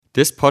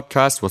This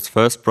podcast was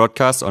first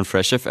broadcast on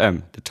Fresh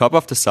FM, the top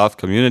of the South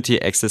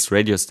community access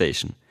radio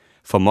station.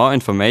 For more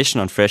information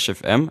on Fresh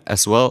FM,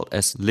 as well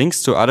as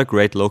links to other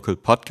great local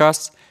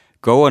podcasts,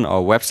 go on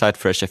our website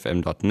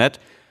freshfm.net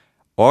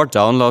or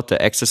download the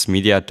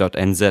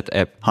accessmedia.nz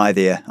app. Hi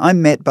there,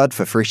 I'm Matt Budd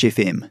for Fresh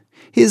FM.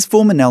 Here's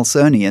former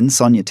Nelsonian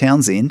Sonia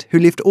Townshend, who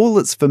left all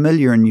that's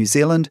familiar in New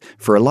Zealand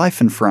for a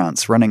life in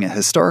France running a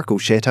historical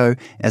chateau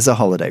as a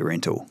holiday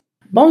rental.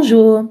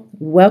 Bonjour,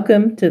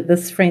 welcome to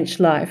This French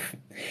Life.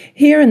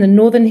 Here in the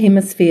Northern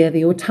Hemisphere,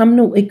 the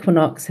autumnal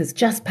equinox has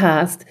just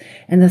passed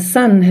and the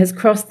sun has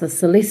crossed the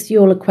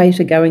celestial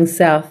equator going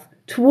south,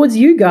 towards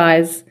you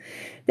guys.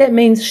 That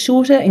means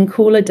shorter and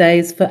cooler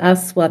days for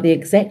us, while the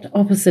exact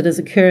opposite is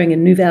occurring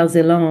in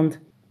Nouvelle-Zélande.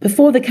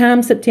 Before the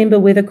calm September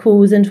weather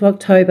cools into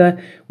October,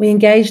 we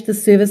engaged the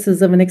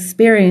services of an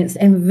experienced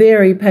and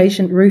very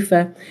patient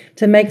roofer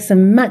to make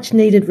some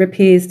much-needed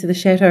repairs to the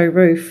chateau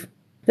roof.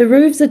 The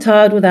roofs are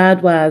tiled with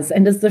ardoise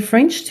and is the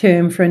French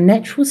term for a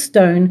natural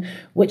stone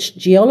which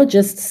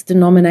geologists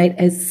denominate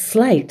as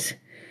slate.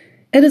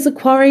 It is a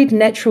quarried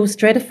natural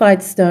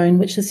stratified stone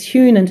which is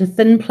hewn into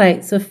thin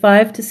plates of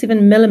 5 to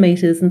 7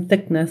 millimetres in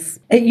thickness.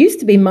 It used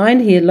to be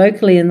mined here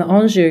locally in the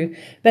Anjou,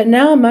 but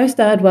now most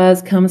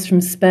ardoise comes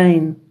from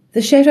Spain.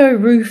 The chateau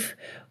roof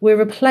were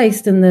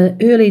replaced in the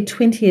early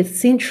 20th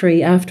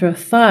century after a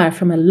fire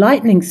from a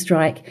lightning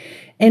strike,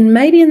 and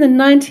maybe in the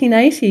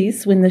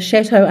 1980s, when the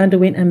chateau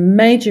underwent a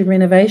major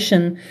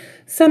renovation,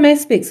 some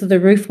aspects of the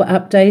roof were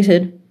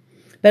updated.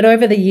 But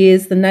over the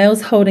years, the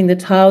nails holding the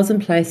tiles in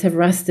place have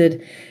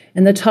rusted,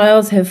 and the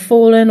tiles have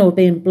fallen or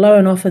been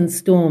blown off in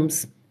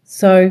storms.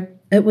 So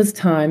it was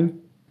time.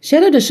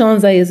 Chateau de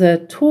Chateau is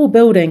a tall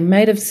building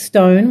made of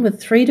stone with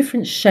 3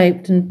 different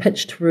shaped and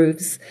pitched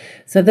roofs.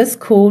 So this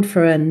called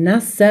for a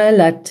nacelle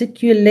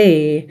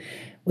articulée,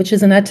 which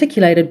is an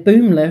articulated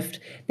boom lift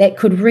that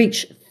could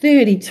reach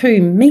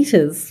 32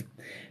 metres.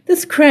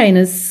 This crane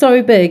is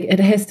so big it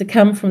has to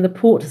come from the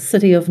port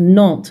city of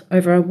Nantes,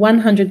 over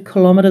 100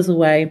 kilometres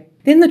away.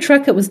 Then the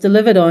truck it was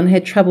delivered on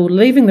had trouble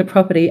leaving the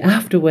property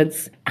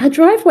afterwards. Our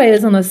driveway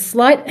is on a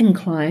slight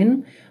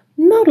incline,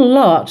 not a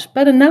lot,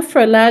 but enough for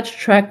a large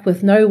truck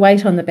with no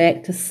weight on the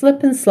back to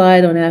slip and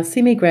slide on our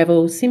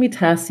semi-gravel,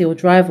 semi-tar seal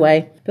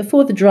driveway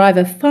before the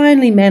driver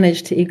finally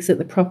managed to exit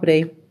the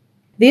property.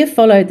 There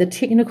followed the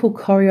technical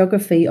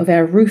choreography of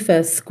our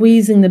roofer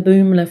squeezing the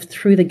boom lift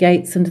through the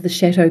gates into the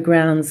chateau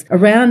grounds,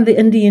 around the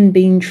Indian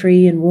bean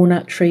tree and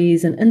walnut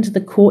trees and into the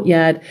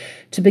courtyard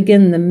to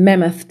begin the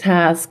mammoth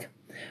task.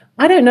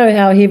 I don't know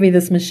how heavy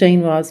this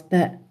machine was,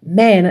 but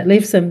man, it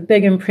left some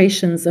big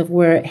impressions of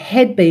where it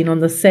had been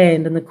on the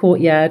sand in the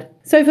courtyard.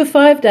 So for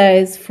 5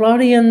 days,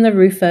 Florian the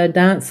roofer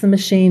danced the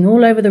machine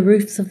all over the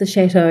roofs of the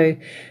chateau,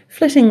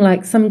 flitting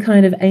like some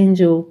kind of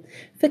angel,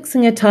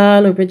 fixing a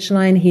tile or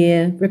ridgeline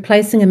here,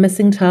 replacing a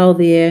missing tile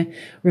there,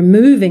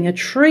 removing a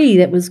tree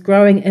that was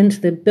growing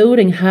into the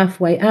building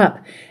halfway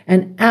up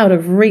and out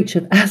of reach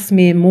of us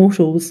mere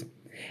mortals,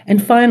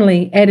 and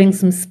finally adding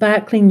some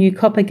sparkling new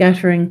copper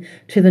guttering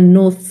to the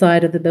north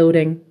side of the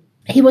building.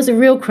 He was a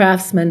real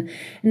craftsman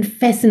and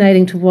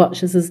fascinating to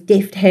watch as his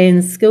deft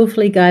hands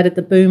skillfully guided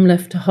the boom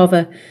lift to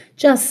hover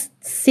just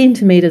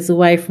centimetres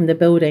away from the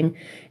building.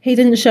 He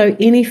didn't show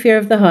any fear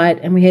of the height,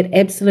 and we had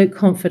absolute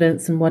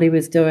confidence in what he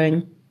was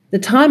doing. The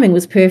timing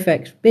was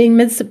perfect. Being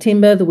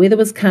mid-September, the weather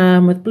was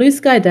calm with blue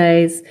sky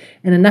days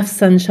and enough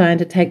sunshine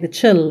to take the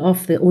chill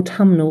off the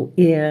autumnal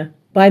air.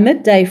 By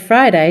midday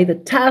Friday, the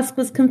task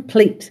was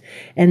complete,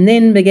 and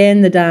then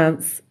began the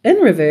dance, in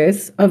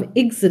reverse, of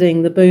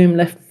exiting the boom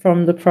lift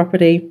from the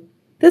property.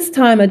 This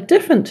time, a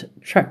different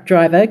truck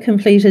driver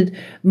completed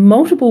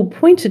multiple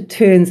pointed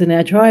turns in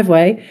our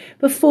driveway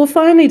before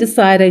finally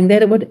deciding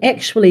that it would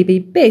actually be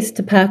best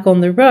to park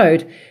on the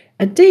road,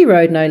 a D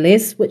road no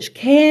less, which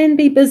can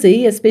be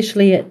busy,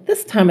 especially at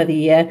this time of the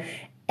year,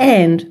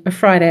 and a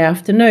Friday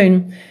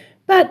afternoon.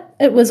 But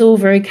it was all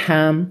very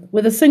calm.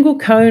 With a single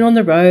cone on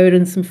the road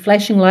and some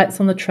flashing lights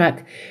on the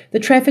truck, the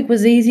traffic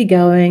was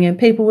easygoing and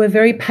people were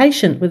very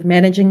patient with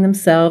managing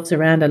themselves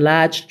around a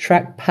large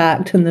truck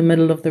parked in the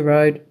middle of the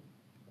road.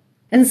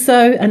 And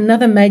so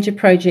another major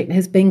project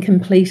has been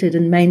completed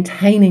in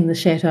maintaining the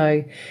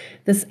chateau,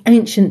 this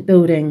ancient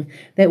building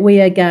that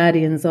we are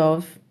guardians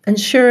of,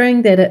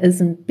 ensuring that it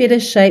is in better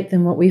shape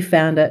than what we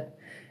found it.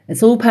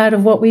 It's all part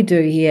of what we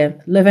do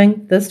here,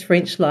 living this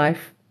French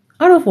life.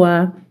 Au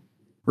revoir.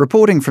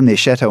 Reporting from their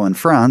chateau in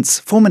France,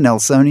 former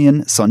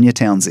Nelsonian Sonia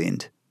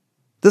Townshend.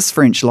 This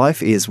French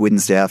Life airs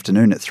Wednesday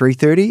afternoon at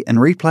 3:30 and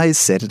replays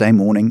Saturday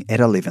morning at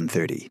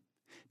 11:30.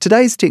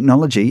 Today's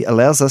technology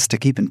allows us to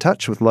keep in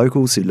touch with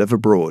locals who live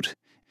abroad.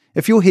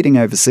 If you're heading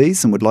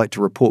overseas and would like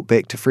to report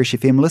back to Fresh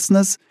FM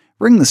listeners,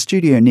 ring the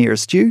studio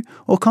nearest you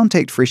or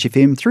contact Fresh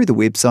FM through the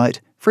website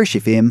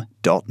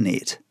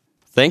freshfm.net.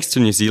 Thanks to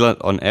New Zealand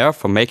On Air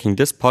for making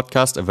this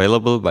podcast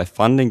available by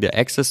funding the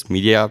Access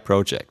Media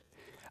project.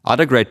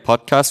 Other great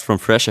podcasts from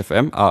Fresh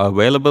FM are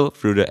available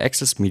through the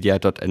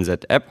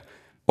accessmedia.nz app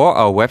or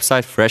our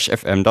website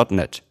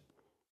freshfm.net.